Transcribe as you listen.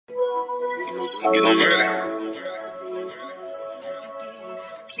You gon' murder.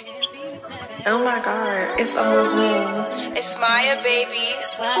 Oh my god, it's almost noon. It's Miyaa, baby. The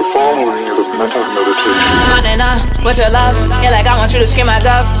following is a mental meditation. On and on with your love. Yeah, like I want you to scream my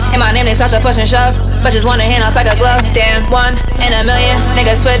gov. In my name, they start to push and shove. But just wanna hand out like a glove. Damn, 1 in a million.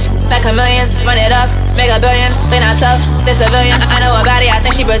 Niggas switch like chameleons. Run it up, make a billion. They not tough, they civilians. I know a baddie, I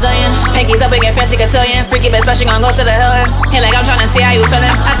think she Brazilian. Pinkies up, we get fancy cotillion. Freaky bitch, but she gon' go to the Hilton. Here like I'm tryna see how you feelin'.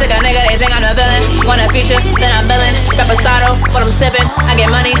 I took a nigga, they think I'm the villain. Want a feature, then I'm billin'. Reposado, what I'm sippin'. I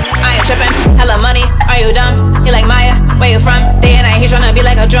get money, I ain't trippin'. Hella money, are you dumb? You like Miyaa, where you from? Day and night, he tryna be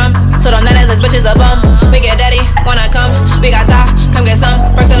like a drum. So don't notice this bitch is a bum. We get daddy, wanna come. We got sour, come get some.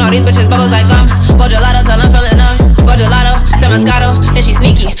 First all these bitches bubbles like gum. Gelato till I'm feeling numb. Gelato, say Moscato, then she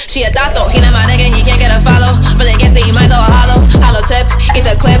sneaky. She a dato, he not my nigga, he can't get a follow. Really against it, you might go a hollow. Hollow tip, eat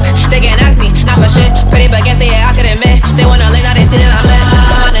the clip. They can't ask me, not for shit. Pretty but against it, yeah, I could admit. They wanna link, now they see that I'm lit.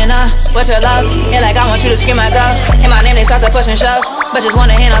 On and on with your love. Yeah, like I want you to scream my gov. In my name, they start to push and shove. But just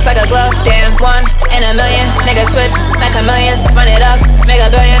wanna hand out like a glove. Damn, 1 in a million. Niggas switch like chameleons. Run it up, make a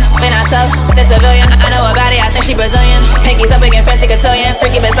billion. They not tough, they civilians. I know a baddie, I think she Brazilian. Pinkies up, we get fancy cotillion.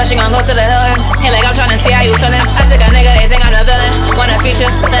 Freaky bitch, but she gon' go to the Hilton. Here like I'm tryna see how you feelin'. I took a nigga, they think I'm the villain. Want a feature,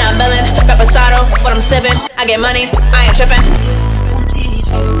 then I'm billin'. Reposado, what I'm sippin'. I get money, I ain't trippin'.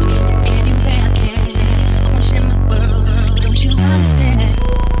 Don't you understand?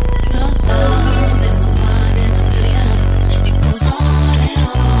 Your love